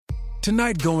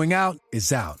Tonight going out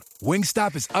is out.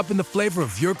 Wingstop is up in the flavor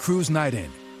of your cruise night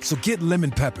in. So get lemon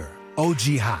pepper,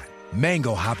 OG hot,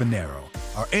 mango habanero,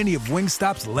 or any of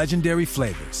Wingstop's legendary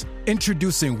flavors.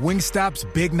 Introducing Wingstop's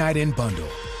Big Night In Bundle.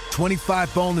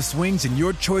 25 boneless wings and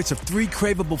your choice of 3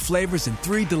 craveable flavors and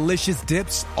 3 delicious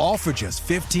dips, all for just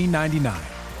 $15.99.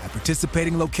 At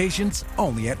participating locations,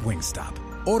 only at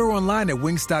Wingstop. Order online at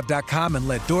wingstop.com and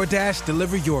let DoorDash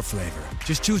deliver your flavor.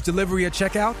 Just choose delivery at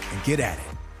checkout and get at it.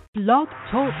 Blog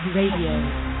Talk Radio.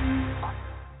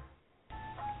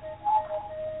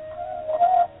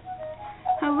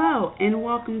 Hello, and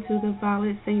welcome to the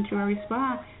Violet Sanctuary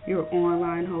Spa, your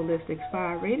online holistic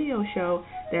spa radio show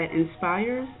that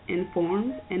inspires,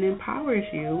 informs, and empowers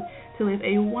you to live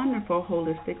a wonderful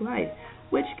holistic life,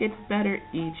 which gets better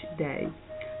each day.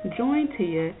 Join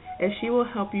Tia as she will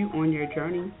help you on your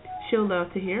journey. She'll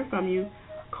love to hear from you.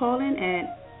 Call in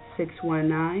at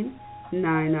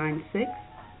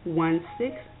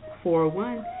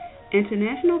 619-996-1641.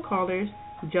 International callers,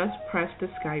 just press the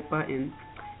Skype button.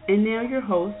 And now your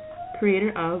host,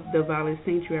 creator of the Violet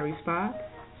Sanctuary Spa,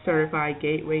 certified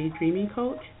Gateway Dreaming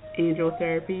Coach, Angel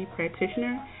Therapy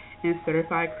Practitioner, and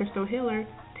certified Crystal Healer,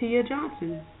 Tia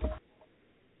Johnson.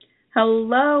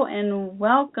 Hello and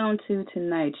welcome to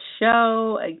tonight's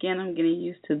show. Again, I'm getting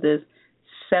used to this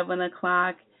 7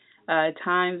 o'clock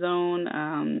time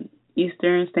zone,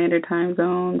 Eastern Standard Time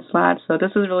Zone slot. So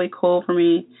this is really cool for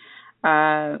me.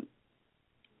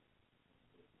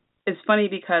 It's funny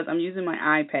because I'm using my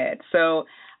iPad, so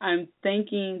I'm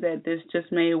thinking that this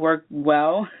just may work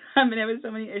well. I've been having so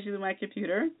many issues with my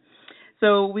computer.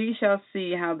 So we shall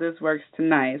see how this works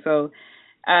tonight. So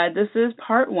this is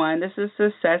part 1. This is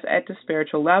Success at the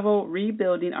Spiritual Level,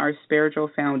 Rebuilding Our Spiritual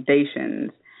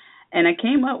Foundations. And I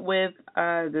came up with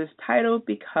this title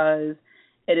because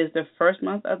it is the first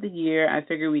month of the year. I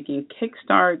figure we can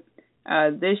kickstart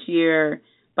this year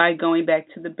by going back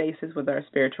to the basics with our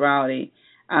spirituality.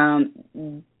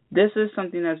 This is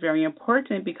something that's very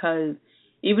important because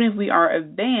even if we are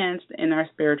advanced in our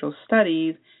spiritual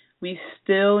studies, we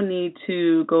still need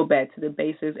to go back to the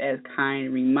basics as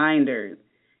kind reminders,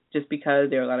 just because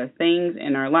there are a lot of things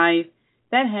in our life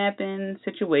that happen,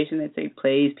 situations that take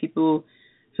place, people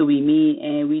who we meet,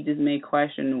 and we just may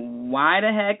question, why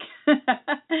the heck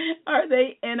are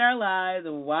they in our lives?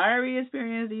 Why are we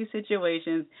experiencing these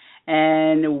situations?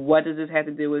 And what does this have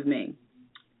to do with me?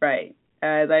 Right.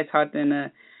 As I talked in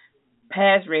a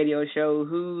past radio show,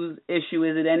 whose issue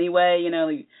is it anyway?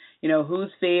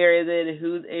 Whose fear is it?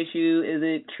 Whose issue is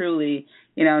it truly?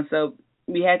 So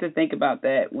we have to think about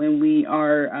that when we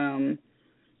are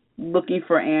looking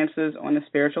for answers on a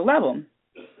spiritual level.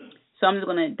 So I'm just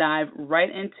going to dive right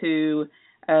into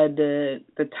the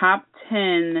top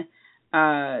 10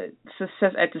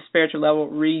 success at the spiritual level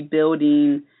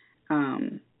rebuilding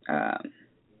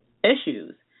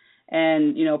issues.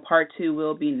 And, part 2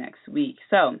 will be next week.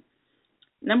 So,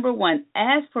 number 1,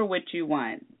 ask for what you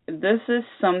want. This is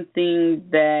something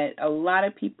that a lot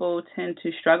of people tend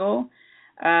to struggle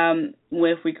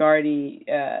with regarding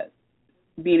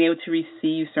being able to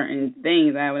receive certain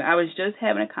things. I was just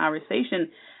having a conversation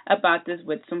about this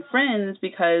with some friends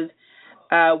because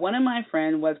one of my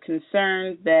friends was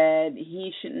concerned that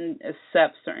he shouldn't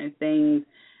accept certain things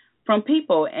from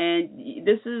people. And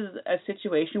this is a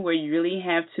situation where you really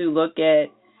have to look at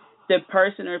the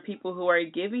person or people who are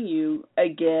giving you a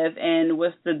gift and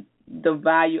what's the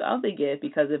value of the gift.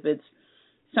 Because if it's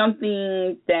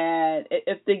something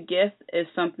if the gift is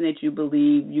something that you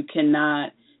believe you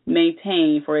cannot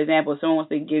maintain, for example, someone wants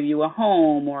to give you a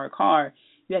home or a car,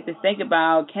 you have to think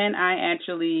about, can I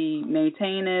actually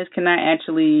maintain this? Can I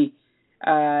actually,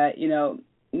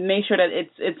 make sure that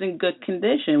it's in good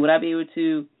condition? Would I be able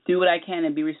to do what I can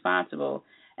and be responsible?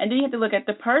 And then you have to look at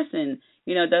the person.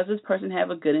 Does this person have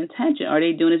a good intention? Are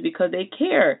they doing this because they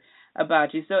care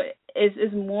about you? So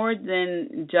it's more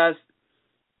than just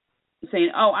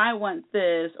saying, oh, I want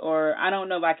this, or I don't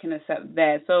know if I can accept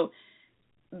that. So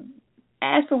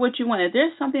ask for what you want. If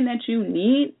there's something that you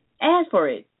need, ask for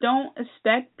it. Don't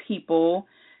expect people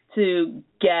to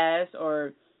guess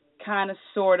or kind of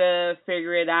sort of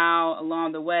figure it out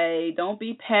along the way. Don't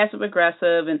be passive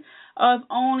aggressive and, oh, if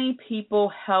only people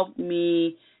help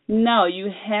me. No, you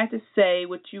have to say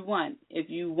what you want. If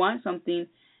you want something,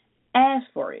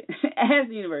 ask for it. Ask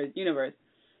the universe,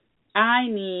 I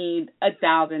need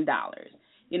 $1,000.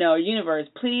 Universe,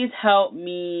 please help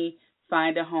me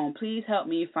find a home. Please help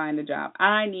me find a job.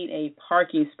 I need a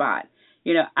parking spot.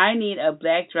 I need a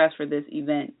black dress for this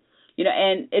event.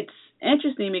 And it's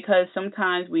interesting because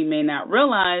sometimes we may not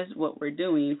realize what we're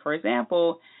doing. For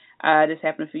example, this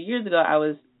happened a few years ago. I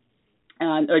was,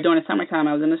 or during the summertime,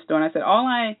 I was in the store and I said, all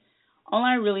all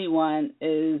I really want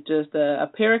is just a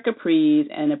pair of capris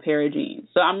and a pair of jeans.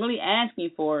 So I'm really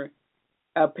asking for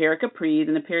a pair of capris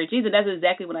and a pair of jeans, and that's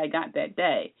exactly what I got that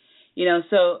day.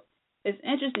 So it's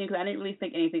interesting because I didn't really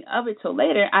think anything of it till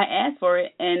later. I asked for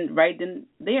it, and right then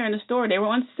there in the store, they were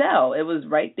on sale. It was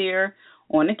right there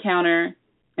on the counter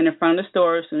in the front of the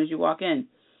store as soon as you walk in.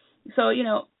 So,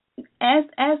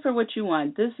 ask for what you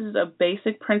want. This is a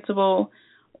basic principle.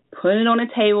 Put it on the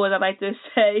table, as I like to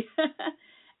say.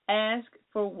 Ask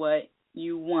for what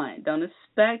you want. Don't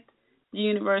expect the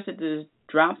universe to just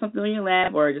drop something on your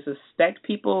lap, or just expect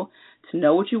people to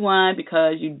know what you want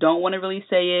because you don't want to really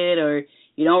say it, or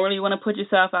you don't really want to put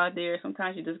yourself out there.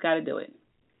 Sometimes you just got to do it.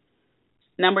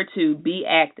 Number 2, be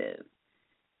active.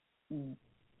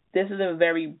 This is a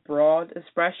very broad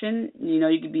expression.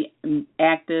 You can be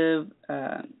active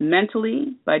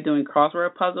mentally by doing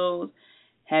crossword puzzles,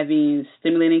 having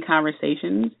stimulating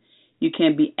conversations. You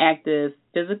can be active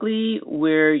physically,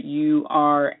 where you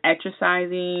are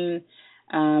exercising,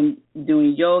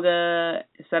 doing yoga,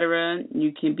 etc.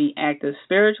 You can be active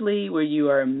spiritually, where you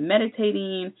are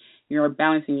meditating, you are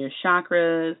balancing your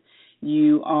chakras,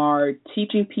 you are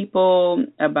teaching people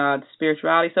about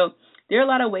spirituality. So there are a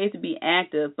lot of ways to be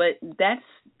active, but that's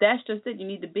just it. You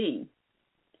need to be.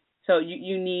 So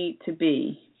you need to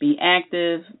be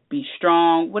active, be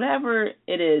strong, whatever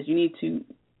it is, you need to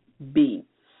be.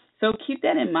 So keep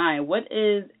that in mind. What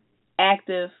is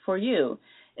active for you?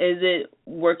 Is it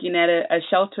working at a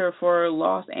shelter for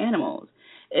lost animals?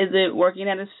 Is it working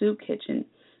at a soup kitchen?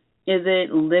 Is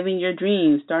it living your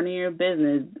dreams, starting your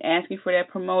business, asking for that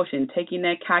promotion, taking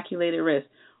that calculated risk?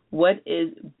 What is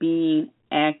being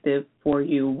active for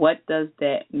you? What does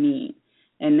that mean?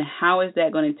 And how is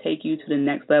that going to take you to the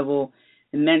next level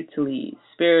mentally,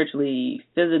 spiritually,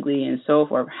 physically, and so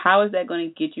forth? How is that going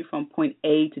to get you from point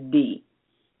A to D?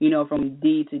 From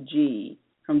D to G,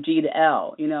 from G to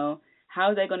L, How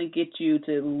is that going to get you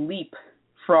to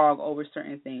leapfrog over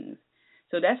certain things?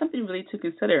 So that's something really to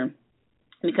consider.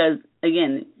 Because,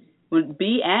 again, when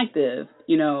be active,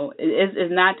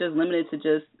 it's not just limited to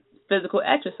just physical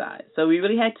exercise. So we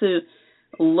really had to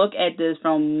look at this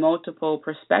from multiple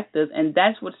perspectives, and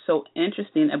that's what's so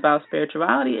interesting about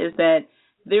spirituality is that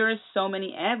there are so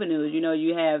many avenues.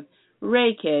 You have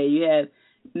Reiki, you have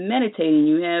meditating,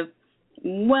 you have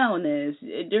wellness.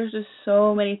 There's just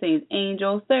so many things,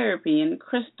 angel therapy and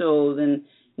crystals and,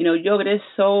 yoga. There's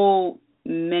so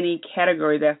many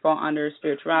categories that fall under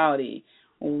spirituality,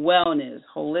 wellness,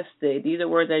 holistic. These are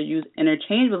words that are used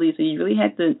interchangeably, so you really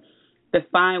have to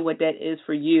define what that is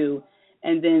for you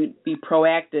and then be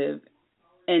proactive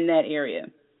in that area.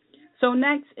 So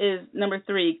next is number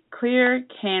 3, clear,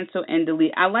 cancel, and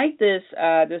delete. I like this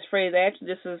phrase. I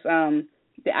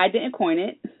didn't coin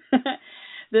it.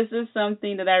 This is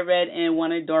something that I read in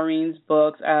one of Doreen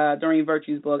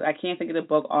Virtue's books. I can't think of the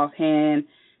book offhand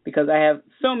because I have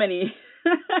so many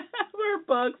her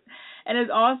books. And it's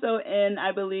also in,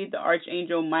 I believe, the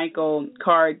Archangel Michael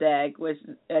card deck, which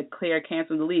is clear,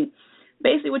 cancel, delete.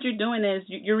 Basically what you're doing is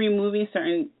you're removing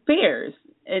certain fears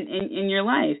in your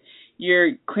life.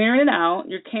 You're clearing it out,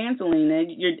 you're canceling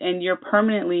it, and you're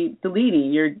permanently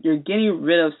deleting. You're getting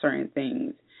rid of certain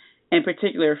things, in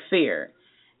particular fear.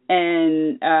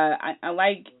 And I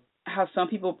like how some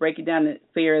people break it down that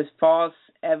fear is false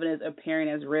evidence appearing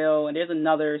as real, and there's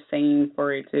another saying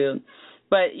for it too.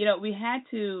 But, we had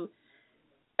to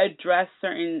address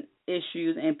certain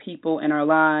issues and people in our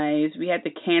lives. We had to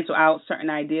cancel out certain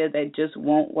ideas that just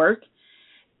won't work,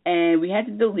 and we had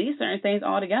to delete certain things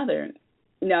altogether.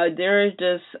 There is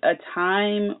just a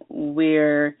time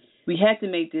where we have to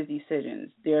make these decisions.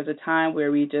 There's a time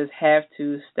where we just have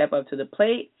to step up to the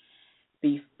plate,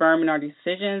 be firm in our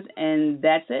decisions, and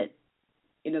that's it.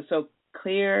 So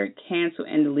clear, cancel,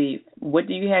 and delete. What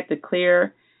do you have to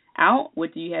clear out?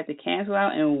 What do you have to cancel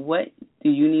out? And what do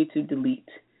you need to delete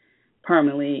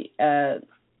permanently?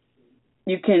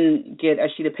 You can get a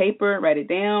sheet of paper, write it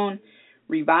down,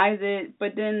 revise it,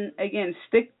 but then, again,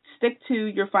 stick to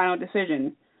your final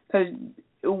decision. Because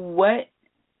what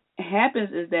happens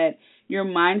is that your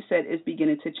mindset is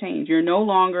beginning to change. You're no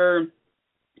longer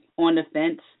on the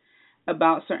fence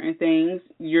about certain things.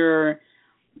 You're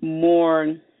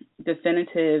more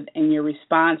definitive in your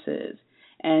responses,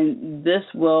 and this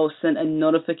will send a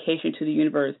notification to the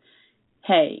universe.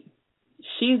 Hey,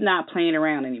 she's not playing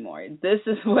around anymore. This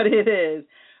is what it is.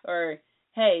 Or,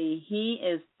 hey, he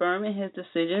is firm in his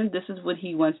decision. This is what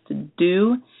he wants to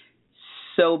do.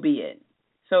 So be it.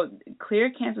 So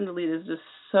clear, cancel, and delete is just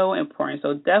so important.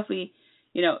 So definitely,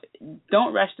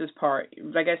 don't rush this part.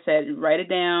 Like I said, write it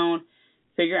down.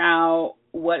 Figure out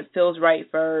what feels right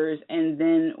first, and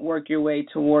then work your way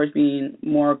towards being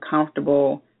more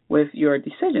comfortable with your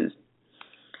decisions.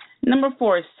 Number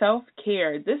 4,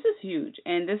 self-care. This is huge,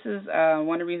 and this is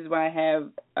one of the reasons why I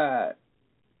have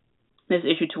this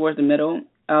issue towards the middle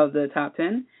of the top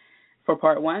 10 for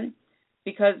part 1,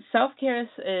 because self-care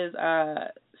is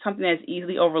something that's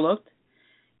easily overlooked.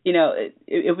 You know,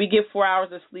 if we get 4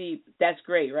 hours of sleep, that's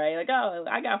great, right? Like, oh,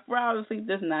 I got 4 hours of sleep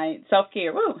this night.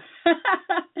 Self-care, woo.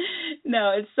 No,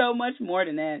 it's so much more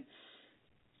than that.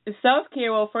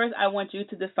 Self-care, well, first I want you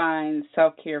to define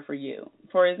self-care for you.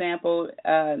 For example,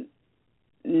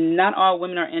 not all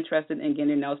women are interested in getting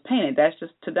their nails painted. That's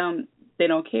just, to them, they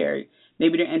don't care.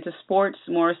 Maybe they're into sports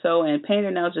more so, and painting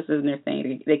their nails just isn't their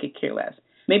thing. They could care less.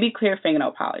 Maybe clear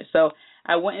fingernail polish. So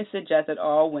I wouldn't suggest that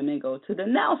all women go to the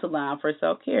nail salon for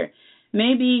self-care.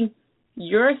 Maybe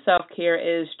your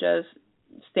self-care is just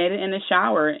standing in the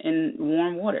shower in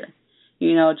warm water,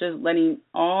 you know, just letting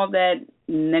all that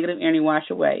negative energy wash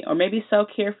away. Or maybe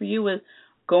self-care for you is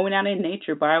going out in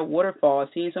nature by a waterfall,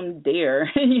 seeing some deer,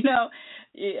 you know,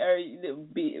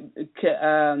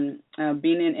 or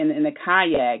being in a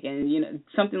kayak and, you know,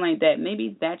 something like that.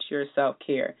 Maybe that's your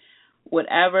self-care.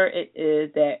 Whatever it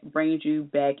is that brings you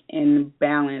back in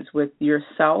balance with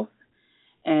yourself,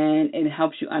 and it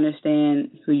helps you understand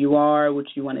who you are, what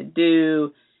you want to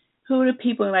do, who the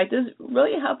people in life. This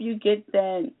really help you get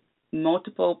that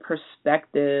multiple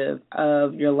perspective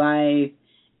of your life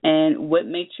and what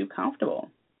makes you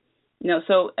comfortable. You know,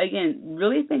 so again,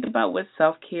 really think about what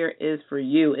self-care is for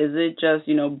you. Is it just,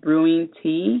 you know, brewing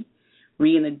tea,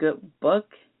 reading a good book,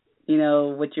 you know,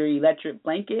 with your electric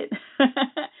blanket?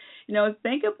 You know,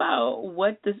 think about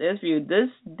what this is for you.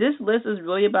 This list is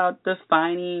really about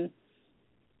defining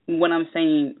what I'm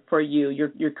saying for you.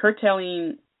 You're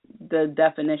curtailing the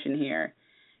definition here.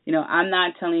 You know, I'm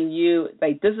not telling you,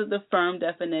 like, this is the firm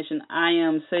definition. I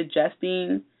am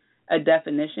suggesting a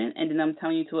definition, and then I'm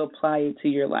telling you to apply it to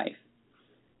your life.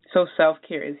 So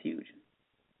self-care is huge.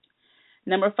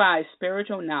 Number 5,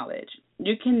 spiritual knowledge.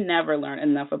 You can never learn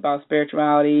enough about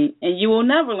spirituality, and you will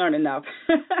never learn enough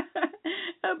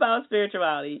about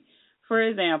spirituality. For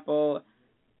example,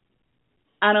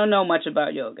 I don't know much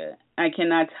about yoga. I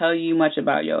cannot tell you much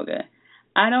about yoga.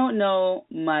 I don't know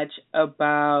much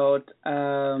about,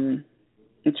 I'm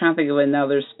trying to think of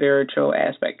another spiritual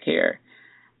aspect here,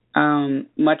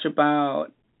 much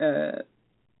about the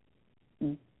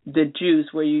juice,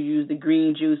 where you use the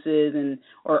green juices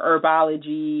or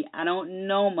herbology. I don't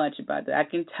know much about that. I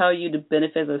can tell you the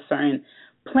benefits of certain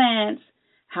plants,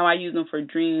 how I use them for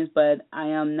dreams, but I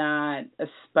am not a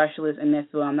specialist in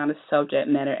that field. I'm not a subject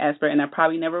matter expert, and I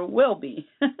probably never will be.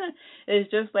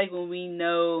 It's just like when we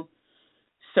know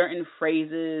certain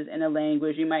phrases in a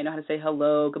language, you might know how to say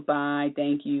hello, goodbye,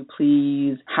 thank you,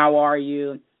 please, how are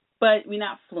you, but we're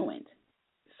not fluent.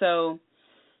 So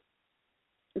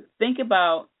think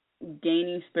about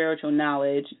gaining spiritual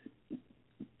knowledge.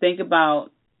 Think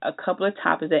about a couple of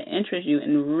topics that interest you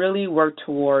and really work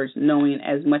towards knowing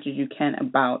as much as you can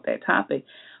about that topic.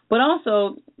 But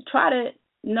also try to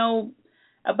know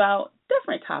about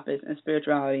different topics in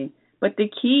spirituality. But the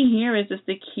key here is just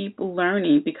to keep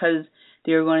learning, because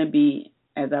there are going to be,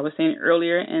 as I was saying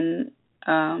earlier in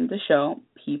the show,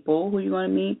 people who you're going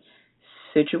to meet,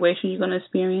 situations you're going to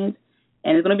experience,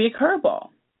 and it's going to be a curveball.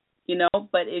 You know,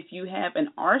 but if you have an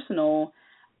arsenal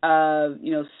of,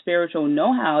 you know, spiritual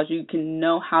know-hows, you can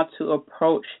know how to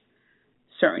approach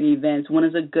certain events. When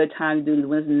is a good time to do this?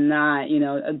 When is not, you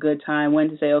know, a good time?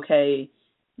 When to say, okay,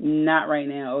 not right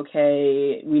now.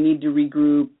 Okay, we need to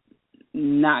regroup,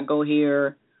 not go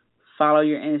here, follow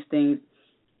your instincts.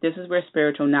 This is where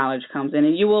spiritual knowledge comes in.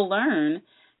 And you will learn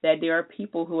that there are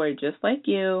people who are just like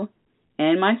you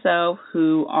and myself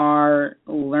who are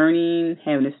learning,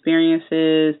 having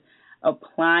experiences,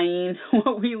 applying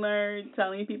what we learned,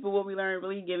 telling people what we learned,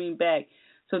 really giving back.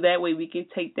 So that way we can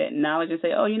take that knowledge and say,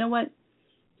 oh, you know what?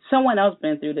 Someone else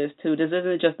been through this too. This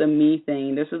isn't just a me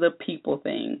thing. This is a people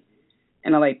thing.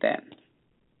 And I like that.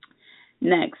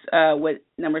 Next, with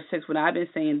number 6, what I've been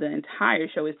saying the entire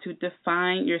show is to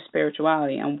define your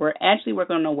spirituality. And we're actually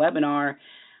working on a webinar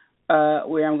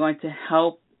where I'm going to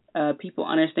help people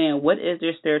understand what is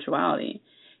their spirituality.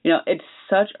 You know, it's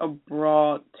such a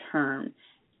broad term.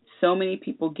 So many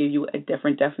people give you a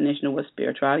different definition of what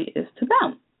spirituality is to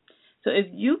them. So if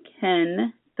you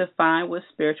can define what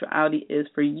spirituality is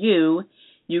for you,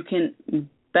 you can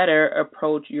better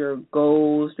approach your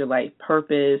goals, your life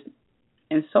purpose,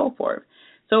 and so forth.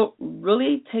 So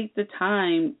really take the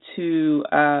time to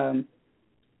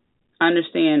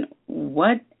understand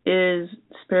what is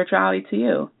spirituality to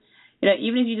you. You know,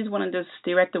 even if you just want to just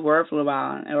stare at the word for a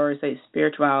while or say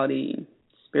spirituality,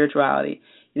 spirituality.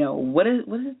 What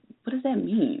does that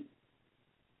mean?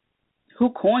 Who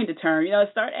coined the term?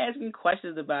 Start asking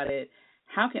questions about it.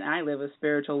 How can I live a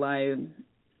spiritual life?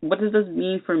 What does this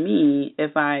mean for me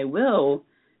if I will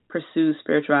pursue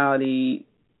spirituality?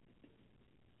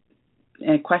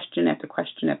 And question after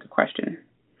question after question.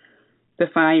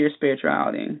 Define your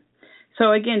spirituality.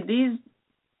 So again, these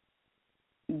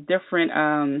different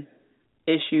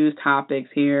issues, topics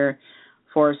here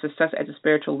for success at the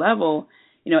spiritual level,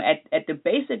 at the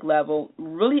basic level,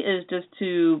 really is just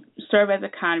to serve as a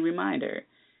kind reminder,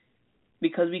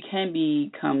 because we can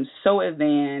become so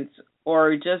advanced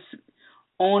or just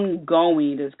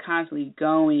ongoing, just constantly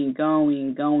going,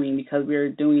 because we're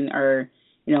doing our,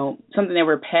 something that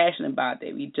we're passionate about,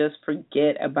 that we just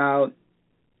forget about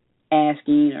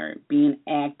asking or being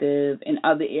active in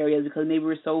other areas, because maybe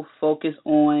we're so focused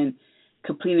on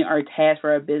completing our tasks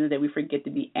for our business that we forget to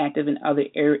be active in other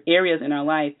areas in our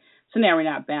life. So now we're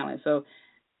not balanced. So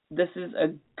this is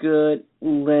a good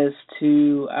list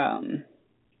to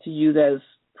use as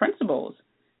principles.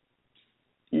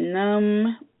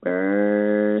 Number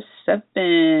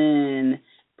 7,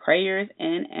 prayers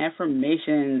and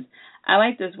affirmations. I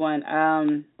like this one.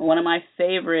 One of my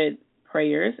favorite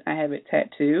prayers, I have it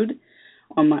tattooed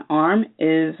on my arm,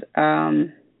 is I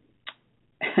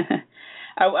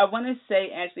want to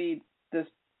say actually this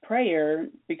prayer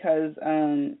because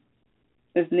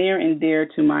it's near and dear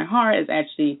to my heart. It's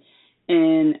actually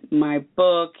in my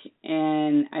book,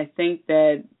 and I think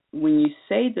that when you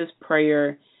say this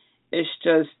prayer, it's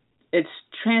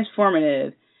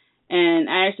transformative. And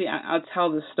I'll tell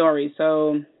the story.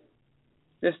 So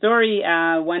the story,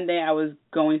 one day I was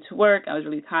going to work. I was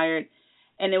really tired,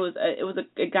 and it was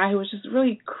a guy who was just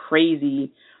really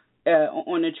crazy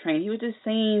on the train. He was just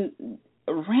saying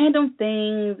random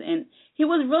things, and he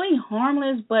was really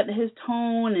harmless, but his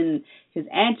tone and his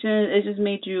actions, it just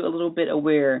made you a little bit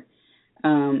aware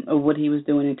of what he was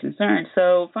doing and concerned.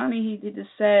 So finally he just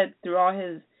said, through all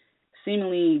his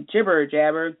seemingly jibber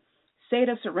jabber, say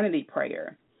the serenity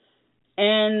prayer.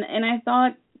 And I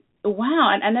thought,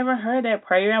 wow, I never heard that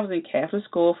prayer. I was in Catholic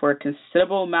school for a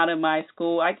considerable amount of my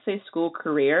I'd say school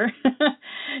career,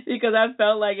 because I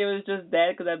felt like it was just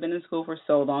that, because I've been in school for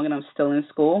so long and I'm still in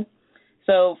school.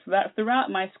 So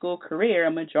throughout my school career,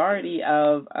 a majority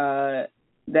of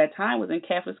that time was in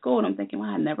Catholic school, and I'm thinking,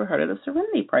 wow, I never heard of the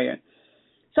serenity prayer.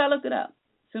 So I looked it up.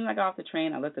 As soon as I got off the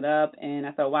train, I looked it up, and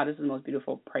I thought, wow, this is the most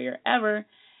beautiful prayer ever.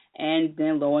 And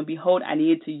then lo and behold, I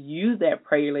needed to use that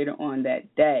prayer later on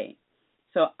that day.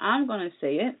 So I'm going to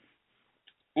say it,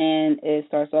 and it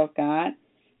starts off, God,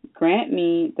 grant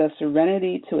me the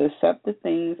serenity to accept the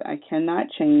things I cannot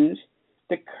change,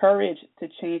 the courage to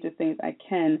change the things I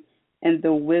can, and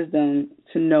the wisdom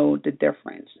to know the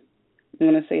difference. I'm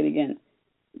going to say it again.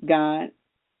 God,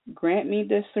 grant me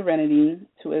the serenity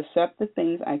to accept the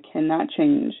things I cannot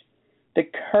change, the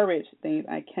courage things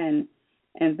I can,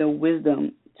 and the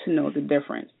wisdom to know the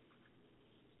difference.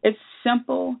 It's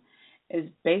simple, it's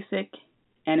basic,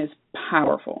 and it's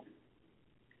powerful.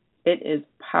 It is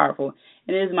powerful.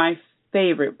 It is my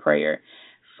favorite prayer.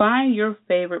 Find your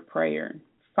favorite prayer.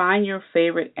 Find your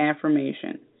favorite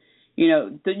affirmation.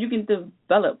 You can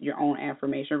develop your own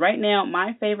affirmation. Right now,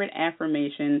 my favorite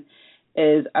affirmation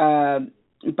is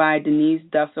by Denise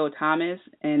Duffield Thomas,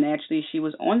 and actually she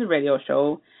was on the radio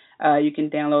show. You can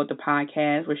download the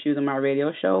podcast where she was on my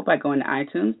radio show by going to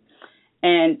iTunes.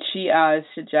 And she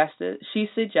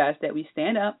suggests that we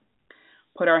stand up,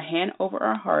 put our hand over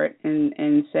our heart,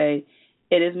 and say,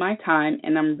 it is my time,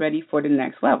 and I'm ready for the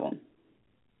next level.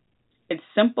 It's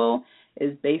simple,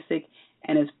 it's basic,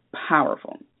 and it's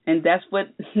powerful. And that's what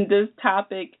this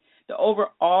topic, the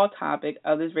overall topic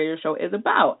of this radio show is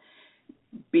about,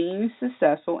 being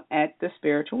successful at the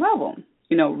spiritual level,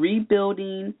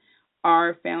 rebuilding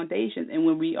our foundations. And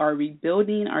when we are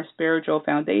rebuilding our spiritual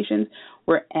foundations,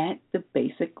 we're at the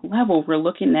basic level. We're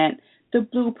looking at the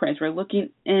blueprints. We're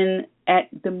looking at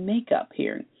the makeup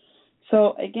here.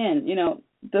 So again,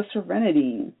 the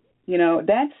serenity,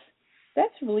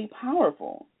 that's really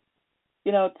powerful.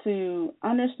 To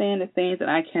understand the things that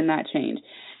I cannot change.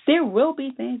 There will be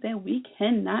things that we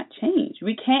cannot change.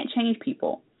 We can't change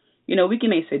people. We can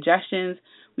make suggestions,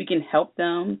 we can help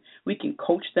them, we can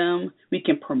coach them, we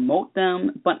can promote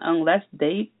them, but unless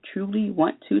they truly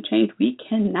want to change, we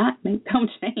cannot make them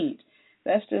change.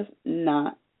 That's just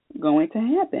not going to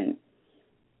happen.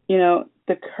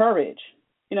 The courage,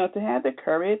 to have the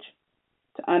courage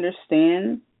to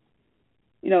understand,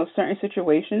 certain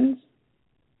situations.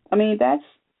 I mean,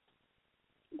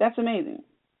 that's amazing.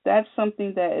 That's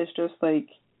something that is just like,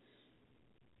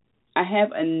 I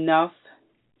have enough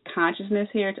consciousness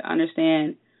here to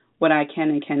understand what I can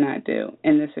and cannot do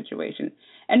in this situation.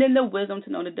 And then the wisdom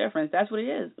to know the difference. That's what it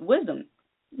is, wisdom,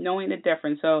 knowing the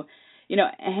difference. So,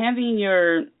 having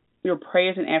your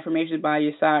prayers and affirmations by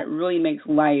your side really makes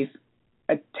life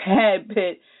a tad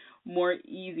bit more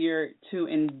easier to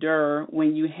endure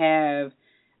when you have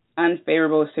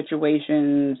unfavorable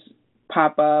situations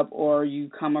pop up or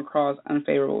you come across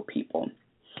unfavorable people.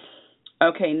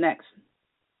 Okay, next.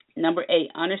 Number 8,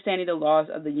 understanding the laws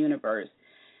of the universe.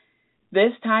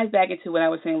 This ties back into what I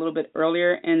was saying a little bit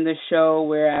earlier in the show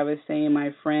where I was saying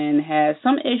my friend has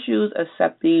some issues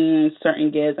accepting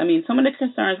certain gifts. I mean, some of the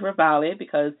concerns were valid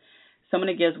because some of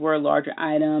the gifts were a larger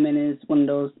item and is one of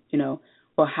those,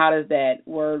 well, how does that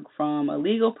work from a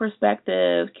legal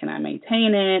perspective? Can I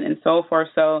maintain it? And so forth.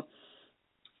 So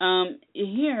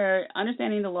here,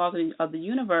 understanding the laws of the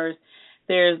universe,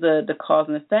 there's the cause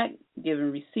and effect, give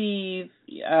and receive,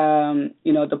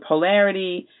 the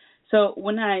polarity. So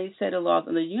when I say the laws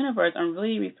of the universe, I'm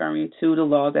really referring to the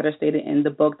laws that are stated in the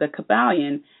book, The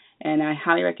Kybalion. And I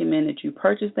highly recommend that you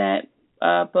purchase that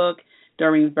book.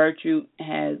 Doreen Virtue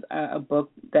has a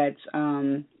book that's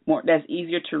that's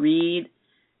easier to read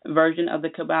version of the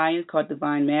Kybalion called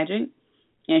Divine Magic.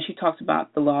 And she talks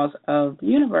about the laws of the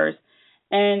universe.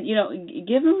 And,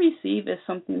 give and receive is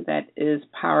something that is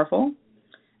powerful.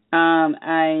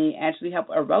 I actually help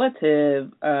a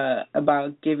relative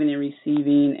about giving and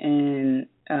receiving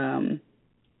and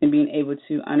being able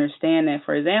to understand that.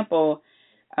 For example,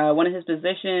 one of his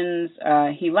physicians,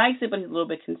 he likes it, but he's a little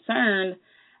bit concerned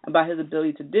about his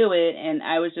ability to do it. And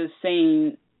I was just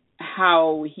saying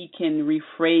how he can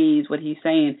rephrase what he's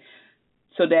saying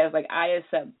so that it's like, I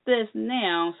accept this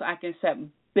now so I can accept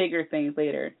bigger things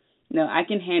later. I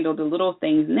can handle the little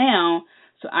things now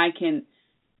so I can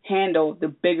handle the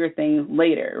bigger things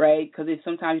later, right? Because if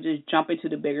sometimes you just jump into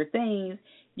the bigger things,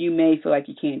 you may feel like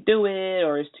you can't do it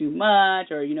or it's too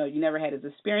much or, you never had this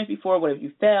experience before. What if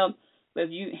you failed? But if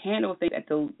you handle things at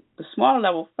the smaller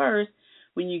level first,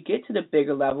 when you get to the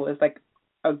bigger level, it's like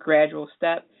a gradual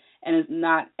step and it's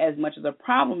not as much of a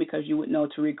problem because you would know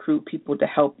to recruit people to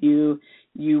help you.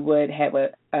 You would have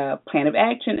a plan of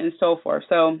action and so forth.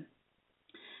 So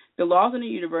the laws of the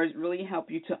universe really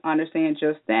help you to understand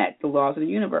just that, the laws of the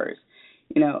universe,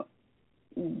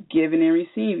 giving and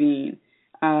receiving,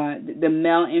 the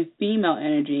male and female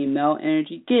energy. Male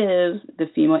energy gives, the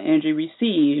female energy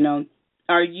receives.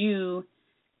 Are you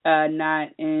not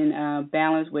in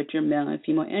balance with your male and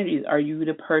female energies? Are you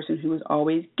the person who is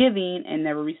always giving and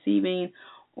never receiving,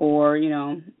 or,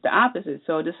 the opposite?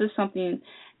 So this is something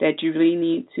that you really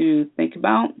need to think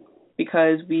about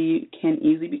because we can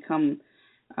easily become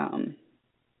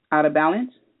out of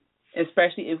balance,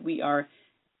 especially if we are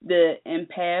the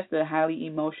empath, the highly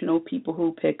emotional people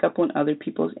who pick up on other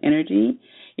people's energy.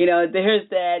 There's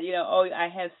that, I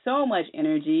have so much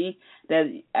energy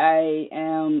that I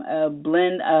am a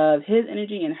blend of his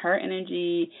energy and her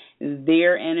energy,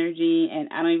 their energy, and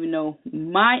I don't even know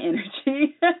my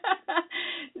energy.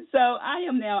 So I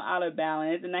am now out of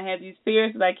balance, and I have these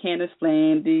fears that I can't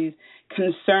explain, these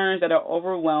concerns that are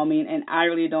overwhelming, and I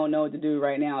really don't know what to do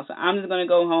right now. So I'm just going to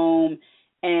go home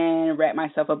and wrap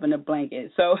myself up in a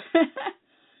blanket. So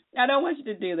I don't want you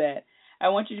to do that. I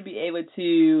want you to be able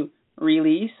to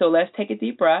release. So let's take a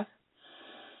deep breath.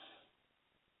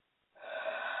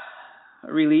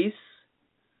 Release.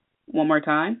 One more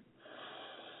time.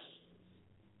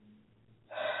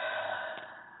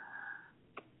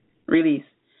 Release.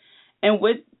 And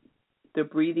what the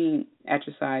breathing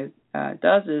exercise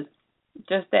does is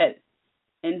just that.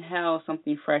 Inhale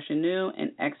something fresh and new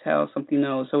and exhale something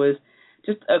new. So it's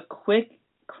just a quick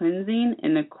cleansing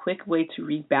and a quick way to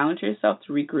rebalance yourself,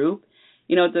 to regroup.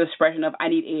 The expression of I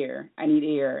need air, I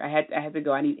have to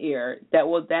go, I need air.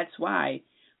 That's why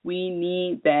we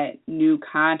need that new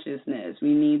consciousness.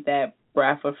 We need that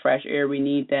breath of fresh air. We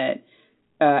need that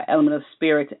element of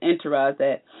spirit to enter us,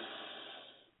 that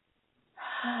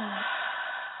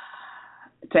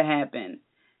to happen,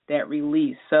 that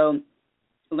release. So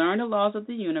learn the laws of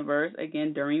the universe.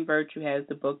 Again, Doreen Virtue has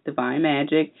the book Divine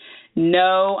Magic.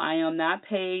 No, I am not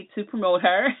paid to promote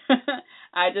her.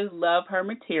 I just love her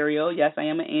material. Yes, I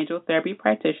am an angel therapy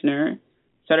practitioner,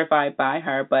 certified by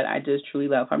her, but I just truly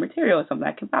love her material. It's something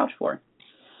I can vouch for.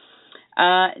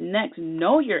 Next,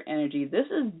 know your energy. This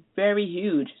is very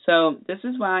huge. So this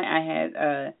is why I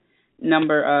had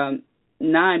number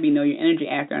 9 be know your energy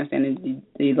after understanding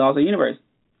the laws of the universe.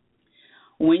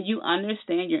 When you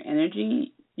understand your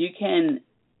energy, you can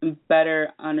better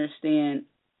understand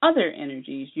other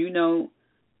energies. You know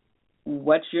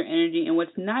what's your energy and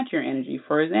what's not your energy.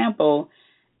 For example,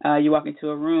 you walk into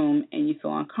a room and you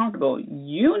feel uncomfortable.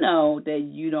 You know that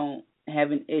you don't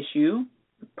have an issue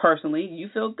personally, you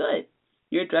feel good.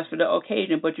 You're dressed for the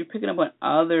occasion, but you're picking up on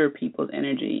other people's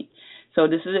energy. So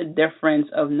this is a difference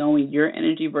of knowing your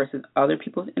energy versus other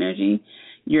people's energy,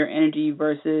 your energy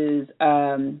versus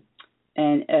an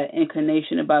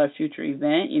inclination about a future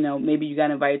event. Maybe you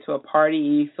got invited to a party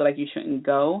and you feel like you shouldn't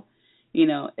go.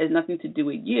 It's nothing to do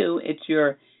with you. It's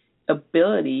your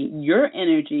ability, your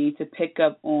energy to pick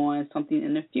up on something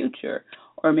in the future.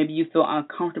 Or maybe you feel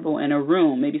uncomfortable in a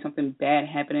room. Maybe something bad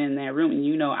happened in that room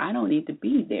and I don't need to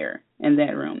be there in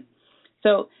that room.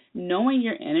 So knowing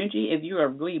your energy, if you're a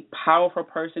really powerful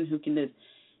person who can just,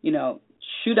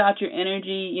 shoot out your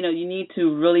energy, you need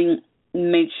to really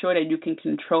make sure that you can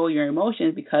control your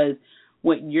emotions, because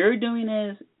what you're doing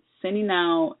is sending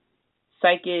out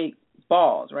psychic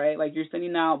balls, right? Like you're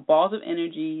sending out balls of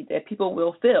energy that people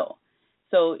will feel.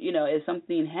 So, if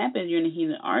something happens, you're in a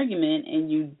heated argument and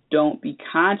you don't be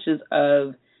conscious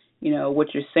of,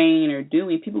 what you're saying or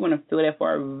doing, people are going to feel that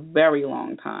for a very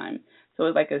long time. So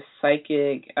it's like a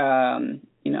psychic,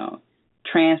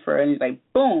 transfer, and it's like,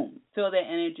 boom, feel that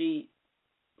energy,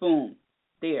 boom,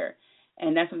 there.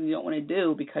 And that's something you don't want to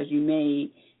do, because you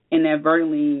may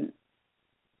inadvertently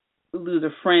lose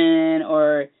a friend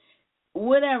or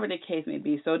whatever the case may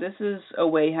be. So this is a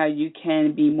way how you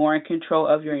can be more in control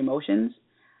of your emotions.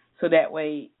 So that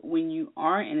way, when you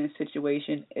are in a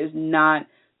situation, it's not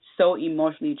so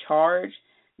emotionally charged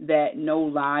that no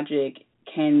logic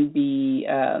can be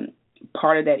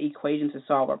part of that equation to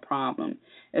solve a problem,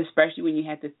 especially when you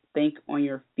have to think on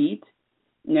your feet.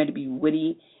 You have to be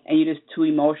witty, and you're just too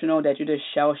emotional that you're just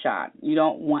shell-shocked. You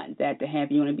don't want that to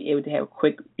happen. You want to be able to have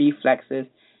quick reflexes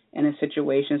in a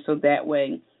situation, so that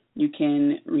way you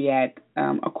can react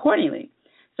accordingly.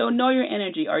 So know your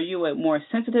energy. Are you a more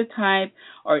sensitive type,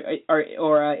 or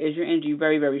is your energy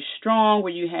very, very strong,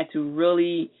 where you had to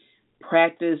really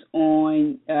practice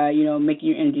on, making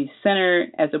your energy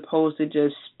centered as opposed to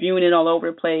just spewing it all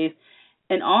over the place?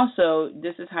 And also,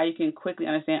 this is how you can quickly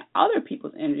understand other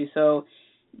people's energy, so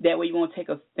that way you won't take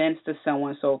offense to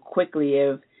someone so quickly.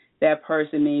 If that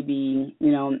person may be,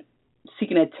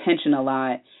 seeking attention a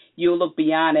lot, you'll look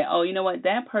beyond it. Oh, you know what?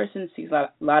 That person seeks a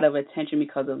lot of attention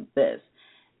because of this.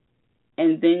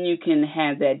 And then you can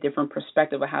have that different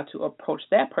perspective of how to approach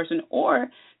that person or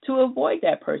to avoid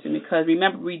that person. Because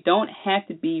remember, we don't have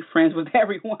to be friends with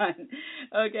everyone,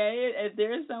 okay? If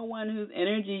there's someone whose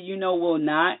energy will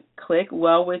not click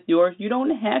well with yours, you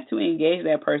don't have to engage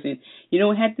that person. You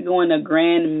don't have to go on a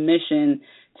grand mission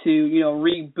to,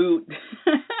 reboot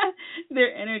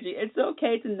their energy. It's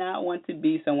okay to not want to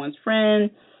be someone's friend.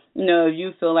 If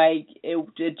you feel like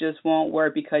it just won't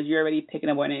work because you're already picking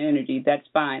up on an energy, that's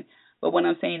fine. But what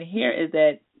I'm saying here is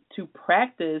that to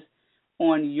practice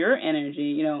on your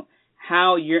energy,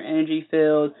 how your energy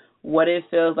feels, what it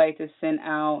feels like to send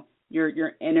out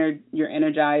your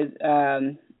energized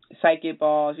psychic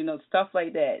balls, stuff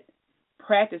like that.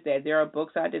 Practice that. There are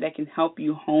books out there that can help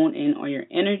you hone in on your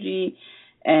energy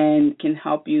and can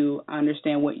help you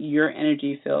understand what your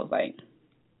energy feels like.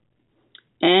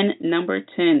 And number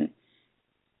 10,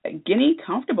 getting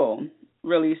comfortable,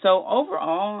 really. So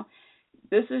overall,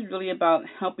 this is really about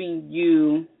helping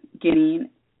you getting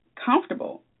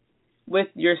comfortable with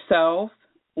yourself,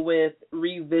 with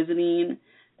revisiting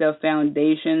the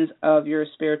foundations of your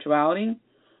spirituality.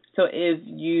 So if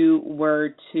you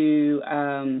were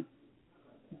to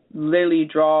literally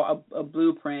draw a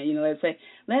blueprint, let's say,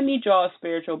 let me draw a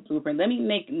spiritual blueprint. Let me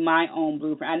make my own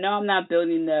blueprint. I know I'm not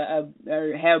building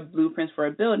or have blueprints for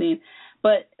a building,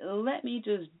 but let me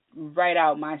just write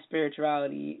out my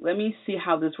spirituality. Let me see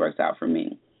how this works out for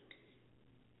me.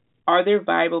 Are there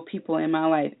valuable people in my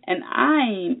life? And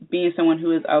I, being someone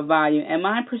who is of value, am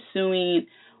I pursuing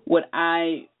what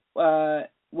I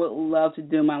would love to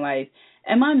do in my life?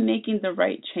 Am I making the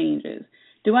right changes?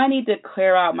 Do I need to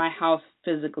clear out my house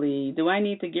physically? Do I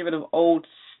need to get rid of old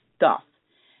stuff?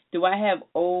 Do I have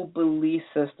old belief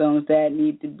systems that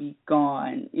need to be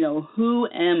gone? Who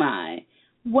am I?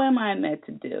 What am I meant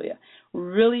to do? Yeah.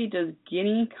 Really just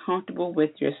getting comfortable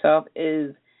with yourself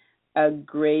is a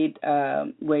great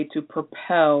way to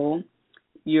propel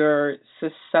your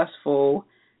successful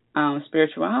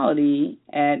spirituality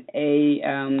at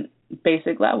a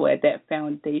basic level, at that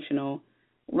foundational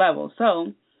level.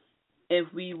 So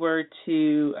if we were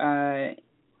to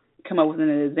come up with an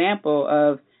example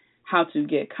of how to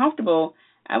get comfortable,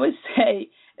 I would say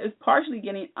it's partially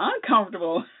getting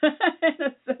uncomfortable in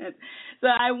a sense. So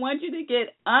I want you to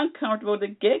get uncomfortable to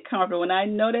get comfortable. And I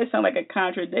know that sounds like a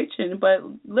contradiction, but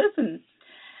listen,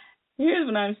 here's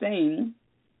what I'm saying.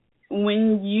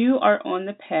 When you are on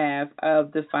the path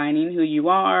of defining who you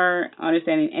are,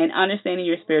 understanding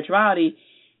your spirituality,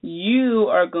 you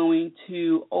are going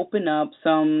to open up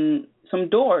some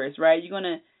doors, right? You're going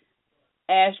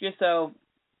to ask yourself,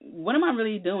 what am I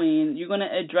really doing? You're going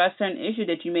to address certain issues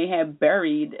that you may have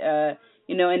buried,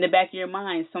 in the back of your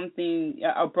mind, something,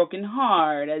 a broken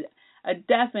heart, a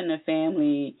death in the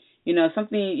family,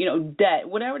 something, debt,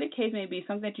 whatever the case may be,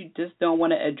 something that you just don't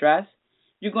want to address.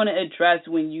 You're going to address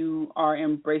when you are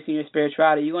embracing your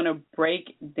spirituality. You're going to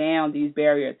break down these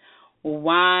barriers.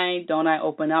 Why don't I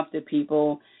open up to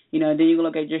people? Then you can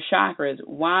look at your chakras.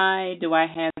 Why do I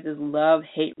have this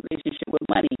love-hate relationship with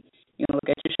money? Look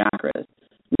at your chakras.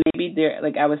 Maybe there,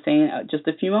 like I was saying just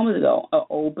a few moments ago, an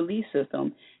old belief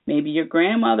system. Maybe your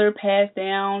grandmother passed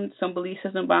down some belief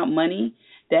system about money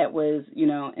that was,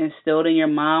 instilled in your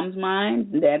mom's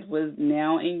mind that was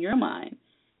now in your mind.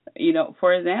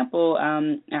 For example,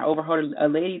 I overheard a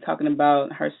lady talking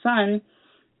about her son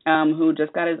who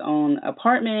just got his own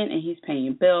apartment and he's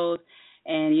paying bills.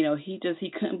 And,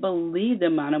 he couldn't believe the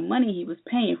amount of money he was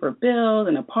paying for bills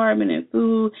and apartment and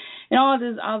food and all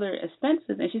this other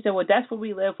expenses. And she said, well, that's what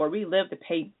we live for. We live to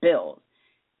pay bills.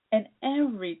 And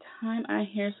every time I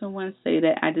hear someone say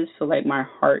that, I just feel like my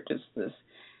heart just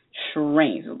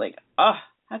shrinks. It's like,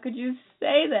 how could you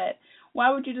say that?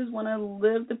 Why would you just want to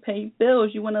live to pay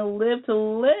bills? You want to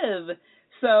live.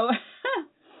 So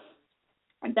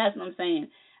that's what I'm saying.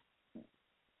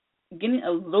 Getting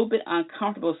a little bit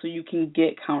uncomfortable so you can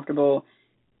get comfortable.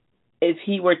 If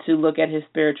he were to look at his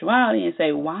spirituality and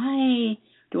say, why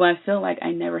do I feel like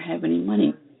I never have any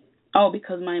money? Oh,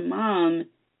 because my mom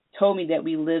told me that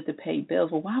we live to pay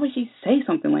bills. Well, why would she say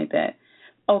something like that?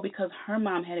 Oh, because her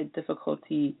mom had a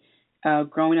difficulty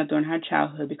growing up during her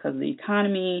childhood because of the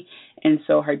economy, and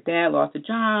so her dad lost a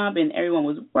job, and everyone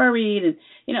was worried, and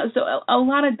so a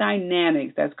lot of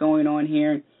dynamics that's going on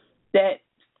here that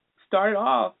started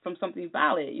off from something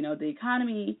valid. The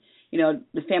economy,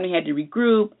 the family had to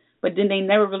regroup, but then they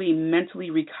never really mentally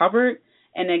recovered,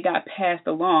 and they got passed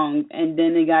along, and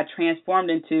then they got transformed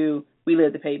into we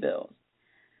live to pay bills.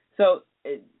 So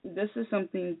this is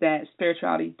something that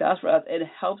spirituality does for us. It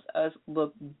helps us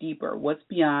look deeper. What's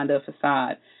beyond the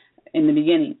facade? In the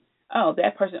beginning,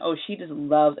 that person, she just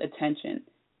loves attention.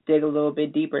 Dig a little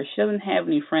bit deeper. She doesn't have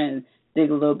any friends.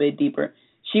 Dig a little bit deeper.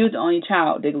 She was the only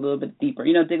child. Dig a little bit deeper.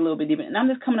 Dig a little bit deeper. And I'm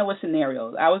just coming up with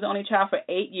scenarios. I was the only child for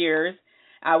 8 years.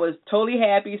 I was totally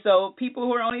happy. So people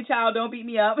who are only child, don't beat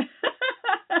me up.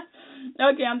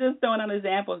 Okay, I'm just throwing out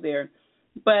examples there.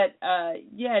 But,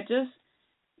 just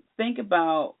think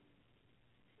about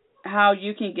how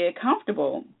you can get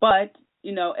comfortable. But,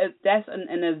 if that's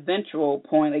an eventual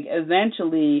point. Like,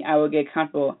 eventually I will get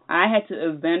comfortable. I had to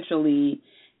eventually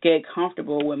get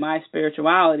comfortable with my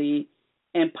spirituality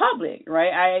in public,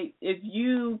 right? If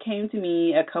you came to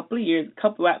me by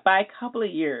a couple of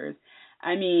years,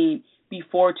 I mean,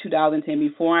 before 2010,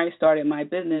 before I started my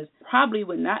business, probably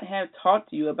would not have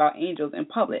talked to you about angels in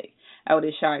public. I would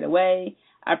have shied away.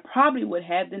 I probably would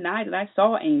have denied that I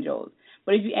saw angels.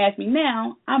 But if you ask me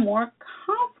now, I'm more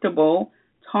comfortable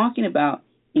talking about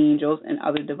angels and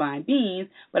other divine beings,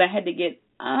 but I had to get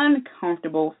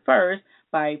uncomfortable first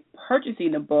by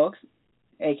purchasing the books,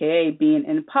 a.k.a. being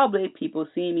in public, people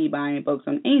see me buying books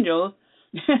on angels,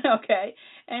 okay,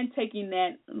 and taking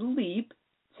that leap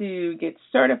to get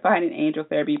certified in angel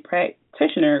therapy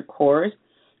practitioner course,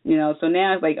 so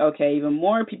now it's like, okay, even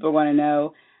more people want to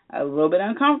know, a little bit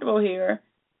uncomfortable here,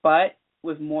 but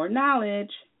with more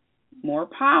knowledge, more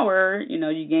power,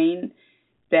 you gain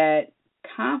that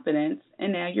confidence,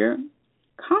 and now you're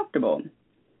comfortable.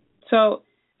 So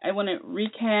I want to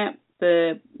recap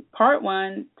the part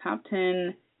 1, top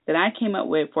 10 that I came up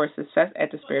with for success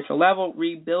at the spiritual level,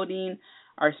 rebuilding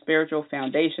our spiritual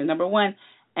foundation. Number 1,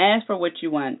 ask for what you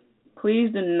want.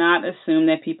 Please do not assume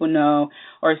that people know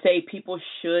or say people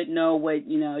should know what,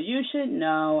 you should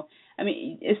know. I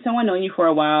mean, if someone knows you for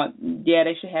a while, yeah,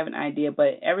 they should have an idea,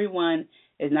 but everyone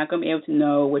is not going to be able to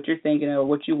know what you're thinking or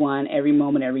what you want every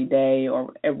moment, every day,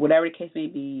 or whatever the case may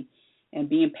be. And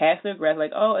being passive aggressive,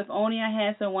 like, if only I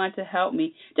had someone to help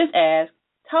me. Just ask.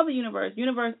 Tell the universe,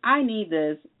 I need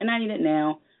this, and I need it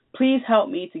now. Please help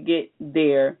me to get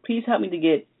there. Please help me to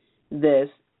get this.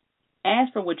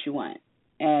 Ask for what you want.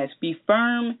 Ask. Be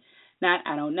firm, not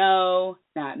I don't know,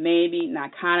 not maybe,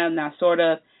 not kind of, not sort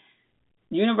of.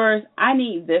 Universe, I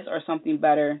need this or something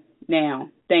better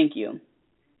now. Thank you.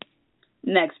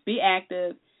 Next, be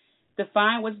active.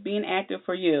 Define what's being active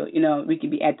for you. We can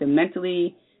be active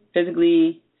mentally,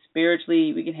 physically,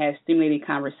 spiritually. We can have stimulating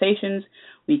conversations.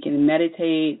 We can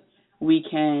meditate. We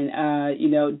can,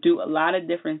 do a lot of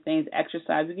different things,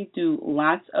 exercise. We can do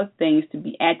lots of things to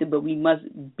be active, but we must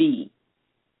be.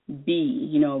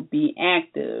 be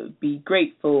active, be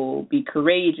grateful, be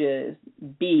courageous,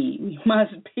 we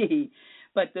must be,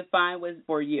 but define what's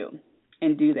for you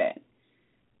and do that.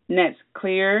 Next,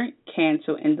 clear,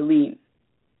 cancel, and delete.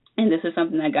 And this is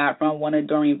something I got from one of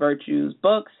Doreen Virtue's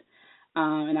books.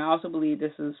 And I also believe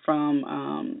this is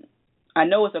from, I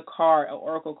know it's an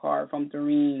oracle card from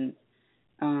Doreen's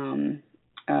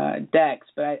decks,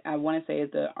 but I want to say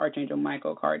it's the Archangel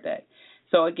Michael card deck.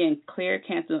 So again, clear,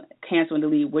 cancel, and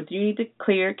delete. What do you need to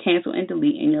clear, cancel, and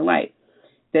delete in your life?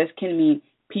 This can mean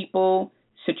people,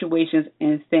 situations,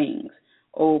 and things.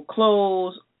 Old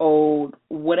clothes, old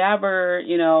whatever,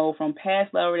 from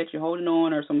past love that you're holding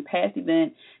on, or some past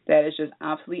event that is just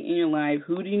obsolete in your life.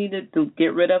 Who do you need to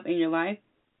get rid of in your life?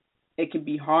 It can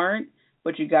be hard,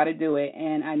 but you got to do it.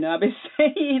 And I know I've been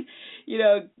saying,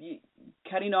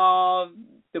 cutting off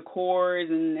the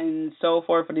cords and so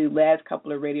forth for the last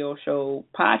couple of radio show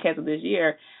podcasts of this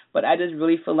year, but I just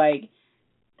really feel like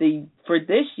for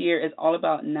this year is all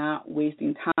about not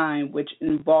wasting time, which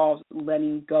involves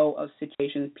letting go of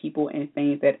situations, people, and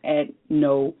things that add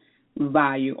no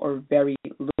value or very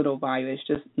little value. It's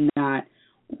just not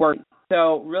working.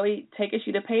 So really take a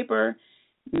sheet of paper,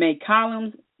 make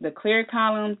columns, the clear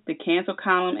column, the cancel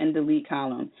column, and delete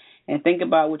column. And think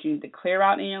about what you need to clear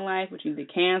out in your life, what you need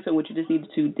to cancel, what you just need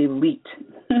to delete.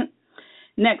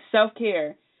 Next,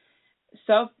 self-care.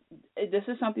 This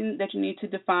is something that you need to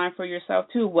define for yourself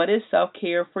too. What is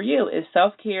self-care for you? Is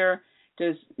self-care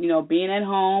just, being at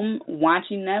home,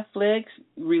 watching Netflix,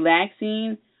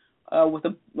 relaxing with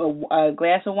a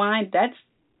glass of wine? That's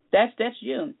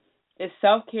you. Is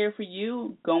self-care for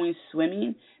you going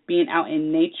swimming, being out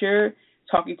in nature,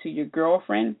 talking to your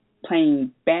girlfriend,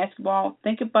 playing basketball?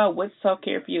 Think about what's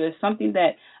self-care for you. It's something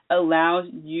that allows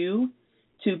you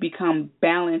to become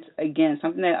balanced again,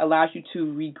 something that allows you to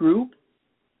regroup.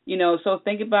 So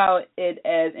think about it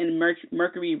as in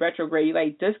Mercury retrograde,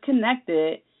 you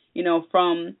disconnected,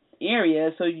 from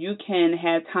areas so you can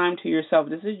have time to yourself.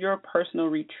 This is your personal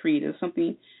retreat. It's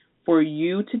something for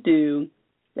you to do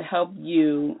to help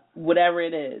you, whatever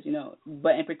it is,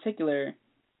 but in particular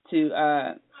to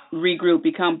regroup,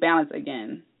 become balanced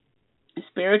again.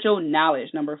 Spiritual knowledge,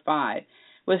 number 5.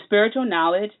 With spiritual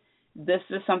knowledge, this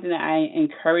is something that I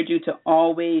encourage you to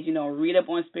always, read up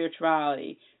on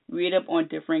spirituality, read up on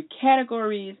different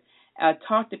categories,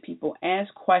 talk to people,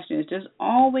 ask questions. Just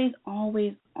always,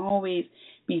 always, always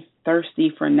be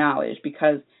thirsty for knowledge,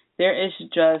 because there is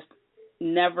just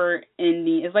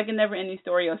it's like a never-ending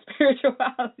story of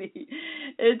spirituality.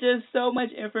 It's just so much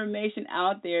information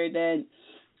out there that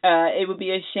it would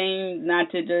be a shame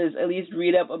not to just at least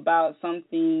read up about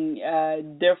something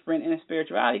different in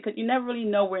spirituality, because you never really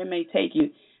know where it may take you.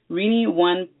 Reading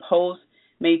one post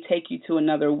may take you to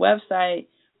another website,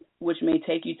 which may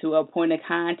take you to a point of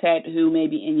contact who may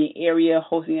be in your area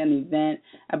hosting an event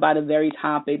about a very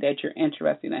topic that you're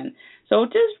interested in. So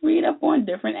just read up on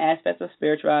different aspects of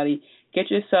spirituality. Get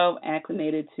yourself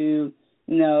acclimated to,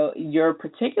 your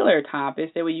particular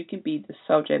topics. That way you can be the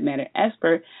subject matter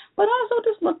expert, but also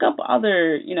just look up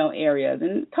other, areas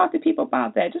and talk to people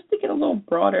about that, just to get a little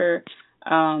broader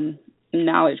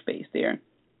knowledge base there.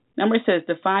 Number 6,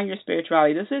 define your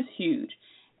spirituality. This is huge.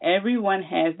 Everyone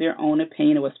has their own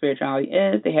opinion of what spirituality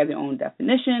is. They have their own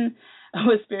definition of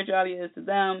what spirituality is to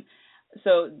them.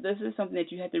 So this is something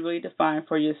that you have to really define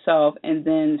for yourself and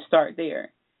then start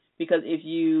there. Because if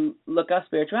you look up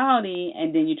spirituality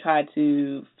and then you try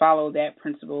to follow that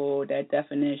principle, that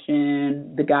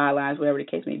definition, the guidelines, whatever the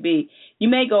case may be, you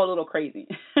may go a little crazy.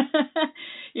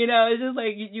 It's just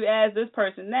like you ask this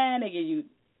person that, and they give you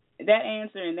that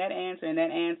answer and that answer and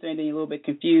that answer, and then you're a little bit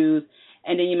confused.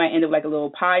 And then you might end up like a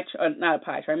little not a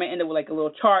pie chart. You might end up with like a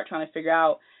little chart trying to figure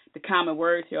out the common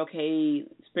words here. Okay,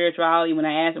 spirituality. When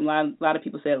I asked them, a lot of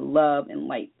people said love and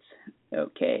light.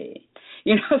 Okay,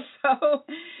 so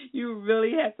you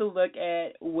really have to look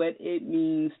at what it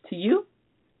means to you,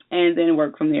 and then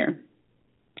work from there.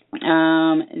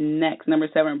 Next, number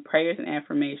 7, prayers and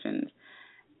affirmations.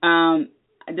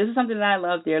 This is something that I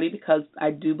love dearly because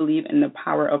I do believe in the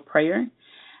power of prayer.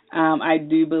 I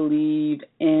do believe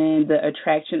in the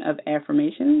attraction of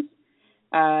affirmations.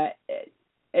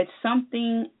 It's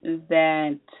something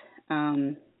that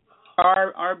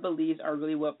our beliefs are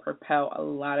really what propel a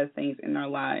lot of things in our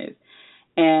lives.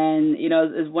 And,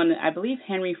 is one, I believe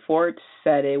Henry Ford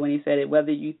said it when he said it,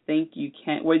 whether you think you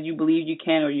can, whether you believe you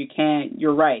can or you can't,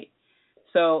 you're right.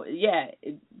 So,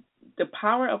 the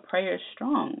power of prayer is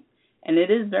strong, and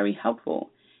it is very helpful.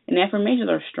 And affirmations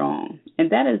are strong,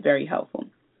 and that is very helpful.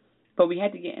 But we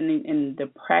had to get in the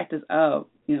practice of,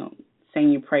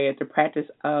 saying your prayers, the practice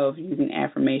of using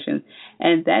affirmations.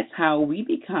 And that's how we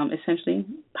become essentially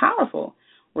powerful.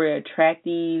 We're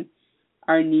attracting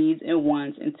our needs and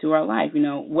wants into our life.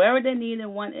 Wherever the need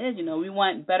and want is, we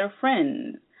want better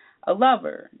friends, a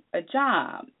lover, a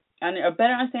job, and a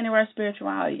better understanding of our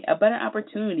spirituality, a better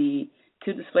opportunity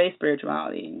to display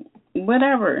spirituality,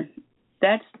 whatever.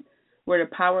 That's where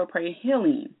the power of prayer,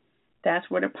 healing, that's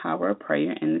where the power of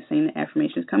prayer and the saying the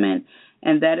affirmations come in.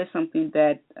 And that is something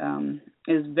that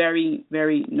is very,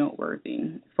 very noteworthy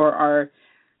for our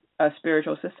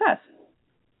spiritual success.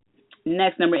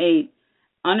 Next, number 8,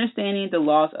 understanding the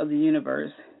laws of the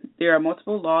universe. There are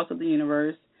multiple laws of the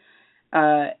universe.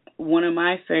 One of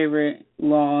my favorite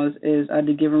laws is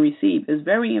the give and receive. It's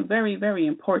very, very, very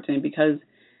important because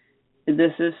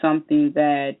this is something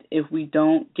that if we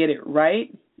don't get it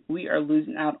right, we are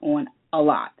losing out on a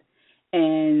lot.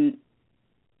 And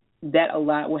that a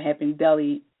lot will happen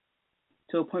daily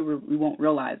to a point where we won't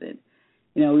realize it.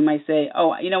 We might say,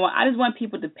 oh, you know what, I just want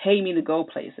people to pay me to go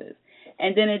places.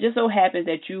 And then it just so happens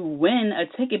that you win a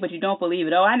ticket, but you don't believe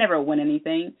it. Oh, I never win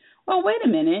anything. Well, wait a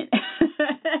minute.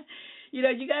 You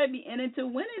got to be in it to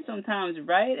win it sometimes,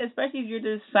 right? Especially if you're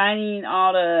just signing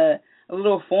a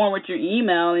little form with your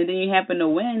email and then you happen to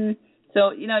win.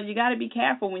 So, you got to be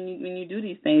careful when you do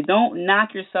these things. Don't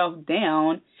knock yourself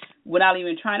down without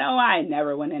even trying. Oh, I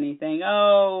never win anything.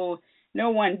 Oh,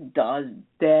 no one does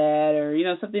that, or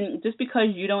something. Just because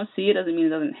you don't see it doesn't mean it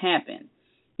doesn't happen.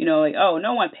 Oh,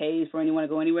 no one pays for anyone to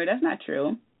go anywhere. That's not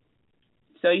true.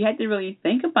 So you have to really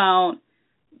think about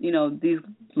these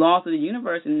laws of the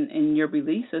universe and your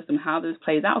belief system, how this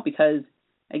plays out, because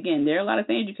again, there are a lot of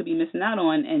things you could be missing out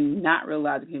on and not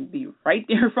realize it can be right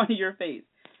there in front of your face.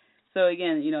 So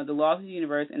again, the laws of the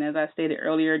universe, and as I stated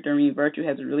earlier, Doreen Virtue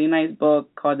has a really nice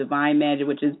book called Divine Magic,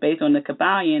 which is based on the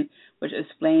Kabbalion, which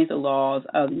explains the laws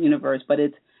of the universe. But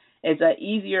it's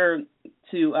easier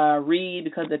to read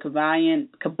because the Kabbalion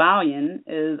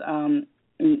is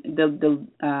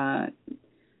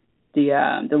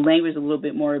the language is a little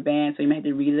bit more advanced, so you may have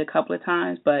to read it a couple of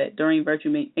times. But Doreen Virtue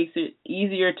makes it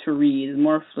easier to read, it's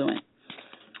more fluent.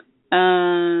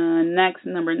 Next,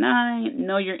 number 9,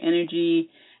 know your energy.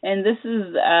 And this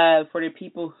is for the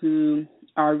people who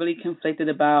are really conflicted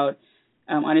about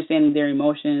understanding their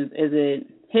emotions. Is it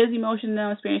his emotion that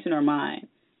I'm experiencing or mine?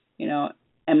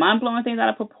 Am I blowing things out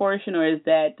of proportion, or is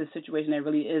that the situation that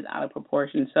really is out of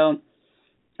proportion? So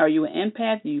are you an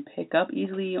empath? Do you pick up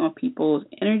easily on people's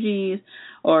energies?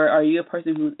 Or are you a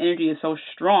person whose energy is so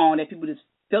strong that people just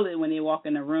feel it when they walk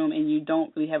in the room and you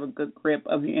don't really have a good grip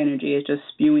of your energy? It's just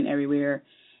spewing everywhere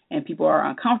and people are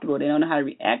uncomfortable. They don't know how to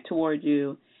react towards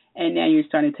you. And now you're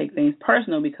starting to take things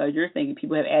personal because you're thinking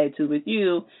people have attitude with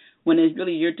you when it's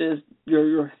really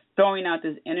you're throwing out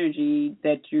this energy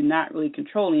that you're not really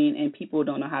controlling, and people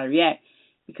don't know how to react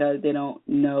because they don't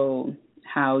know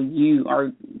how you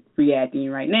are reacting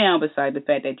right now, besides the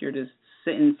fact that you're just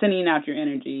sending out your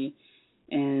energy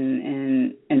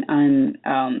in an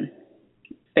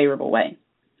unfavorable way.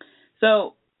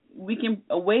 So ways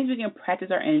we can practice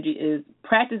our energy is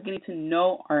practice getting to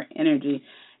know our energy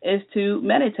is to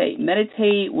meditate.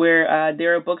 Meditate where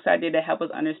there are books out there that help us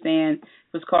understand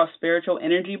what's called spiritual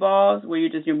energy balls, where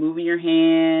you're moving your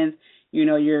hands,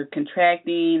 you're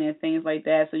contracting and things like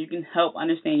that, so you can help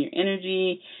understand your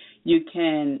energy. You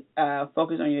can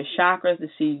focus on your chakras to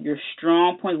see your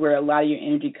strong points where a lot of your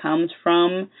energy comes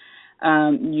from. I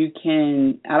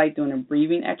like doing the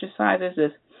breathing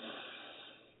exercises.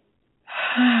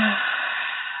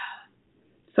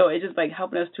 So it's just like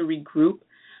helping us to regroup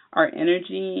our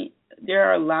energy.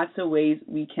 There are lots of ways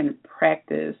we can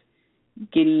practice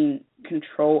getting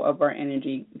control of our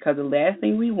energy, because the last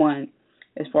thing we want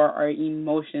is for our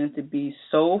emotions to be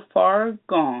so far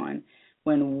gone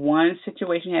when one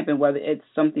situation happens, whether it's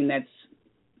something that's,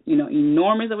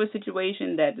 enormous of a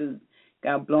situation that just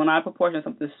got blown out of proportion,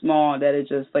 something small that it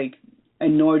just like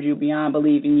annoyed you beyond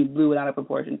belief and you blew it out of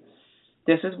proportion.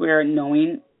 This is where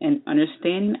knowing and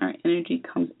understanding our energy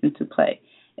comes into play.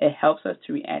 It helps us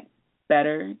to react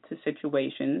better to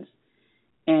situations,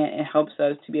 and it helps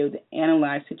us to be able to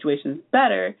analyze situations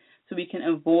better so we can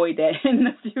avoid that in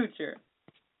the future.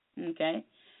 Okay?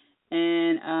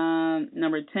 And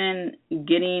number 10,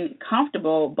 getting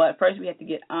comfortable, but first we have to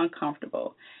get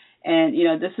uncomfortable. And,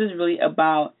 this is really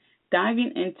about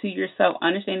diving into yourself,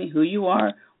 understanding who you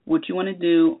are, what you want to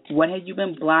do, what have you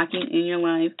been blocking in your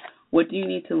life, what do you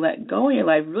need to let go in your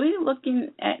life, really looking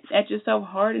at yourself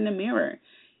hard in the mirror.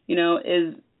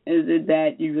 Is it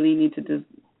that you really need to just,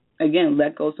 again,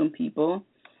 let go of some people?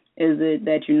 Is it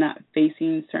that you're not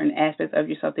facing certain aspects of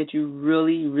yourself that you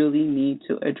really, really need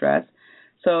to address?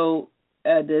 So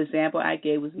the example I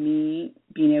gave was me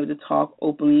being able to talk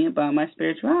openly about my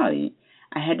spirituality.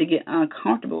 I had to get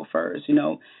uncomfortable first,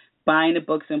 buying the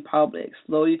books in public,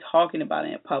 slowly talking about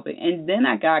it in public. And then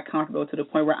I got comfortable to the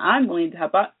point where I'm willing to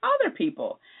help out other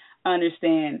people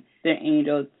understand their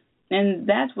angels. And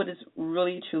that's what it's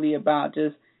really, truly about,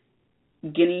 just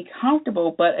getting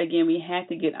comfortable. But, again, we have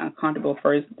to get uncomfortable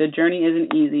first. The journey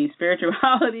isn't easy.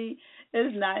 Spirituality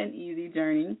is not an easy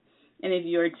journey. And if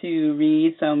you were to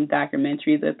read some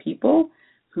documentaries of people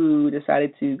who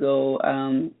decided to go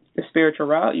the spiritual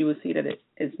route, you will see that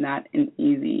it's not an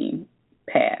easy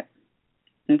path.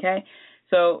 Okay?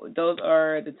 So those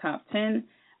are the top 10.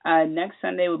 Next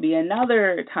Sunday will be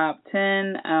another top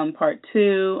 10, part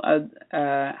 2 of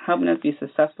helping us be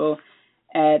successful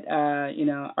at,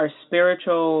 our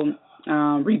spiritual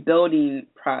rebuilding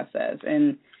process.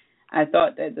 And I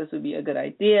thought that this would be a good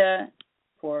idea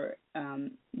for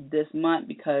this month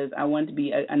because I want it to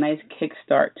be a nice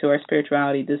kickstart to our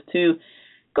spirituality, just to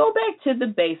go back to the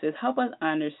basics, help us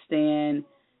understand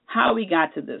how we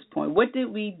got to this point. What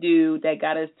did we do that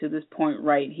got us to this point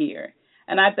right here?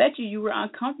 And I bet you were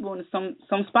uncomfortable in some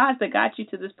spots that got you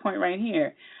to this point right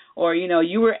here. Or,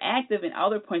 you were active in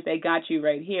other points that got you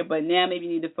right here. But now maybe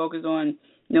you need to focus on,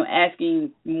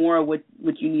 asking more of what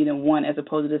you need and want as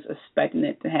opposed to just expecting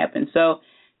it to happen. So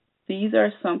these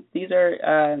are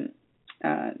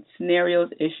scenarios,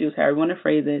 issues, however you want to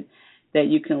phrase it, that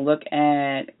you can look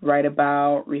at, write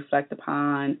about, reflect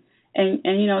upon, and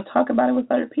talk about it with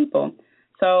other people.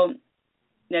 So,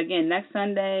 again, next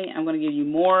Sunday, I'm going to give you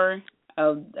more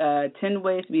of 10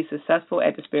 ways to be successful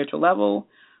at the spiritual level,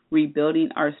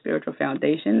 rebuilding our spiritual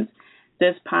foundations.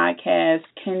 This podcast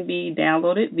can be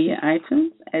downloaded via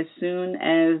iTunes as soon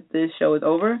as this show is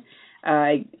over.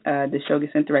 The show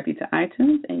gets sent directly to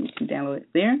iTunes, and you can download it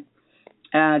there.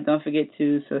 Don't forget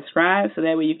to subscribe so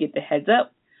that way you get the heads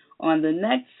up on the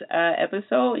next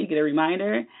episode. You get a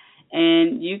reminder.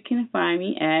 And you can find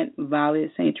me at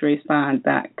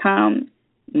violetsanctuaryspa.com.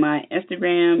 My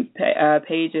Instagram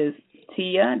page is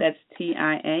Tia, that's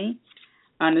TIA,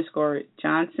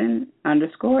 _Johnson,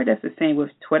 _. That's the same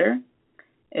with Twitter.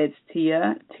 It's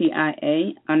Tia,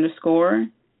 TIA,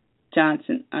 _Johnson,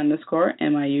 _.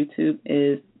 And my YouTube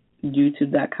is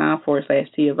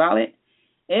youtube.com/Tia Violet.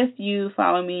 If you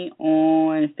follow me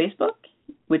on Facebook,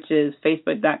 which is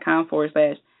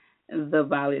facebook.com/The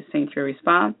Violet Sanctuary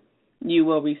Spa, you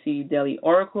will receive daily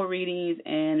oracle readings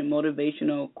and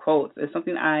motivational quotes. It's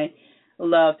something I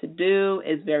love to do.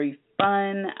 It's very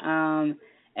fun.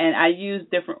 And I use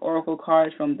different oracle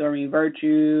cards from Doreen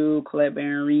Virtue, Colette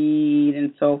Baron Reed,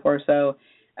 and so forth. So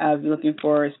if you're looking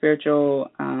for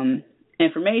spiritual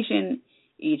information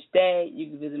each day, you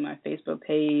can visit my Facebook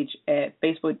page at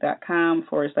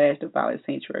facebook.com/The Violet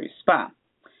Sanctuary Spa.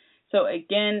 So,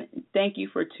 again, thank you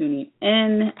for tuning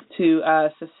in to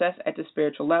Success at the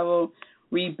Spiritual Level,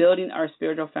 Rebuilding Our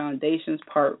Spiritual Foundations,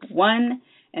 Part 1.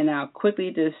 And I'll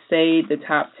quickly just say the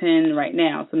top 10 right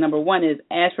now. So, number 1 is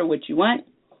ask for what you want.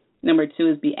 Number 2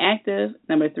 is be active.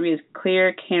 Number 3 is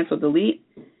clear, cancel, delete.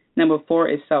 Number 4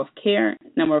 is self-care.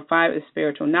 Number 5 is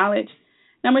spiritual knowledge.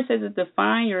 Number 6 is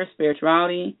define your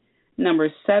spirituality. Number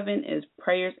 7 is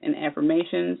prayers and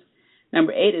affirmations.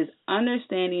 Number 8 is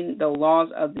understanding the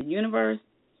laws of the universe.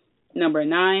 Number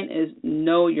 9 is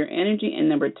know your energy. And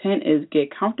number 10 is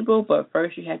get comfortable, but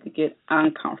first you have to get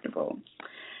uncomfortable.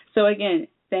 So, again,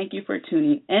 thank you for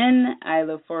tuning in. I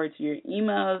look forward to your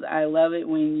emails. I love it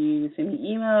when you send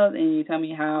me emails and you tell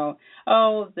me how,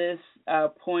 this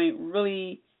point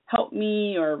really helped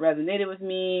me or resonated with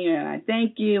me, and I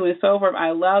thank you and so forth.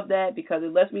 I love that because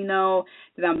it lets me know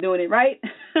that I'm doing it right.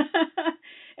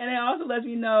 And it also lets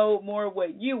me know more of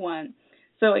what you want.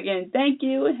 So, again, thank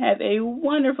you. Have a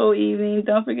wonderful evening.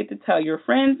 Don't forget to tell your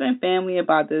friends and family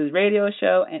about this radio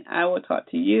show, and I will talk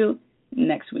to you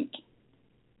next week.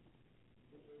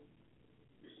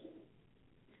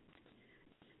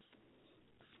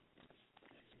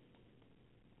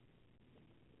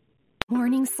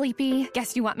 Morning, Sleepy.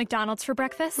 Guess you want McDonald's for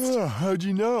breakfast? How'd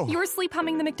you know? You were sleep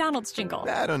humming the McDonald's jingle.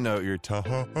 I don't know what you're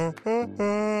talking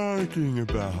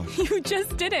about. You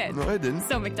just did it. No, I didn't.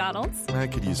 So, McDonald's? I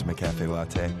could use my cafe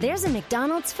latte. There's a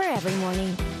McDonald's for every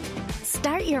morning.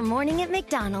 Start your morning at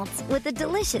McDonald's with a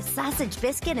delicious sausage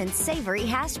biscuit and savory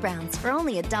hash browns for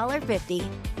only $1.50.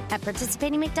 At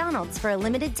participating McDonald's for a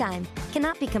limited time.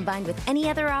 Cannot be combined with any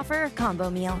other offer or combo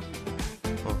meal.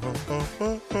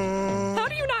 How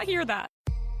do you not hear that?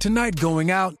 Tonight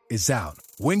going out is out.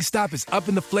 Wingstop is up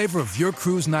in the flavor of your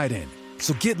cruise night in.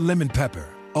 So get lemon pepper,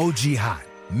 OG hot,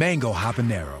 mango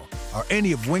habanero, or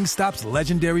any of Wingstop's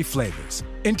legendary flavors.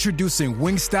 Introducing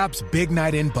Wingstop's Big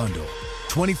Night In Bundle.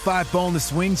 25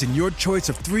 boneless wings and your choice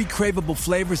of 3 craveable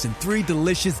flavors and 3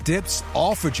 delicious dips,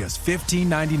 all for just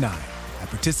 $15.99. At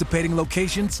participating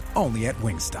locations, only at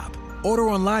Wingstop. Order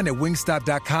online at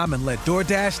wingstop.com and let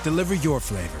DoorDash deliver your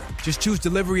flavor. Just choose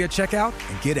delivery at checkout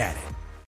and get at it.